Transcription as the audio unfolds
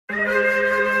日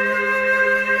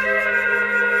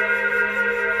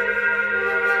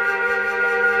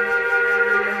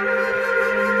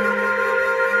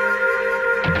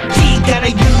から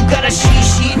夕からし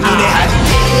し胸張っ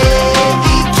て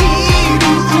生きる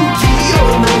浮世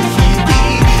の日々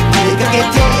出かけ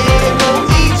ても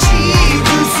一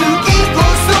途過ぎこ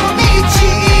そ道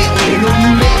俺の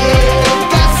夢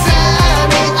重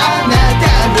ねあなた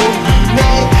の夢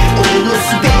俺の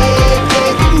すべて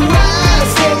震わ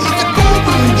せた鼓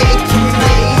舞激励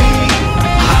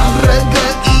腹が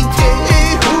痛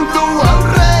いほど荒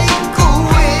い声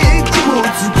気も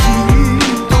つき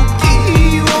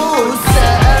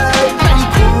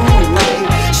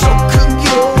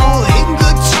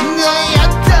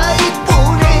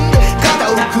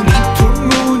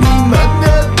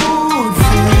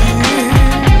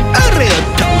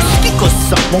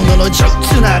ものの上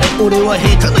手なれ俺は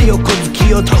下手な横好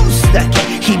きを通すだけ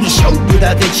日々勝負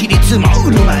だでちり積も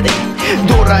るまで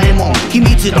ドラえもん秘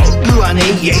密道具はね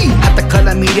イエイ旗か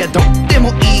ら見りゃどうで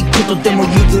もいいことでも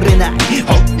譲れない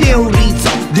ほっておりぞ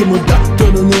でもだった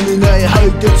ら飲めない配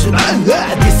達な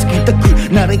デスキたく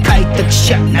なれ開拓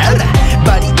者なら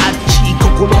バリあっち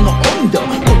心の温度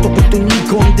ことこと煮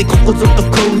込んでここぞと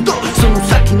行動その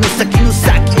先の先の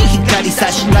先に光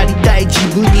差しなりたい自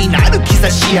分になる兆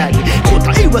しあり答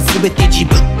えは全て自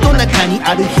分の中に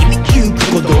ある響きゆく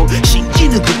こと信じ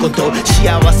抜くこと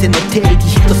幸せの定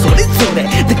義人それぞれ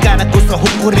だからこそ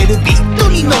誇れるビート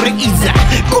に乗れいざ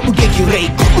鼓舞激励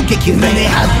鼓舞激励胸張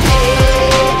っ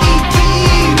て生き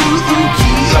る浮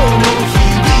世の日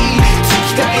々突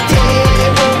きかけて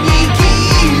も生き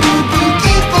る武器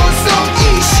こそ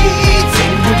意志全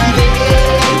力で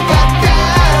語れ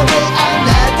あな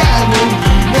たの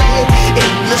夢遠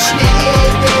慮しね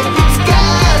えでぶつか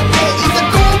っていざ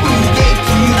鼓舞激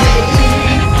励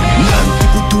なんて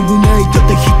こともないただ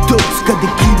一つがで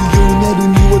きるようになる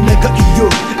には長いよ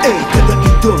ただ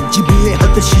挑む自分へ果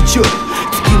たし状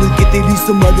突き抜けて理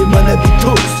想まで学び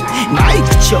通すマイク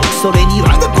チョークそれに我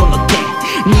が子の手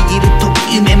握る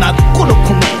時夢真心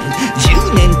込める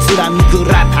10年貫く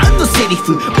ラパンのセリ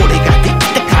フ俺がで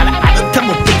きたからあなた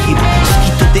もできる好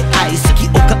きと出会い好き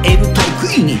を変える得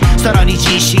意にさらに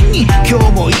自信に今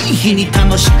日もいい日に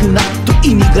楽しくなっと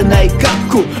意味がない学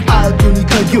校アートに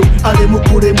家業あれも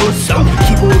これもそう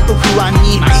希望と不安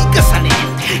に毎重ね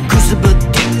くすぶっ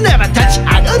てんなら立ち上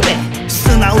がれ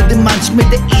素直で真面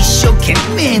目で一生懸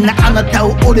命なあなた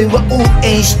を俺は応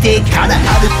援してから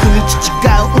歩く道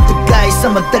違うお互い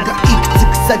様だがいくつ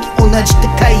く先同じ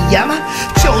高い山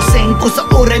挑戦こそ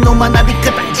俺の学び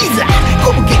方いざ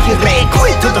鼓舞激励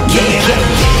声届け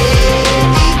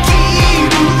生きる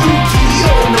浮世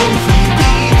の日々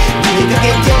出か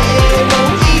けても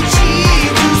一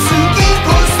途過ぎ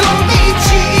こそ道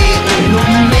俺の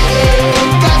夢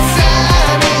重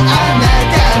ねあな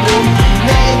たの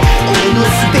夢俺の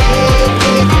すべ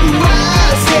て震わ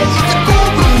せた鼓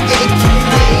舞激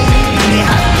励胸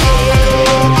張って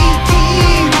生き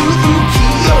る浮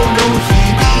世の日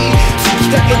々突き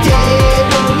かけて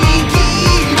も生き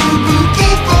る武器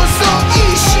こそ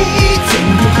意志全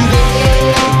力で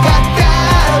語れ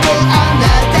あな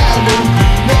たの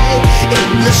夢遠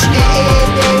慮しねえ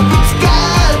でぶつか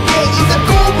っていざ鼓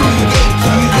舞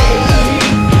激励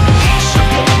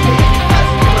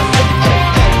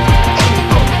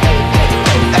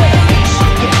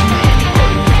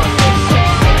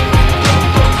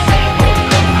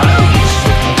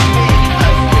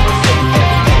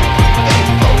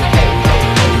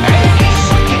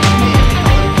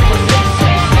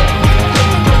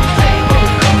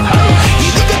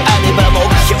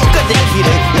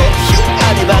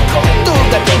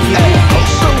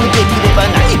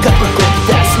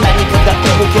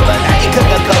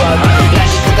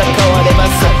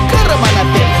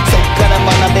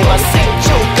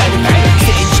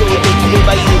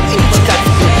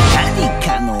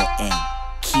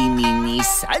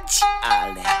幸あ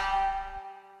れ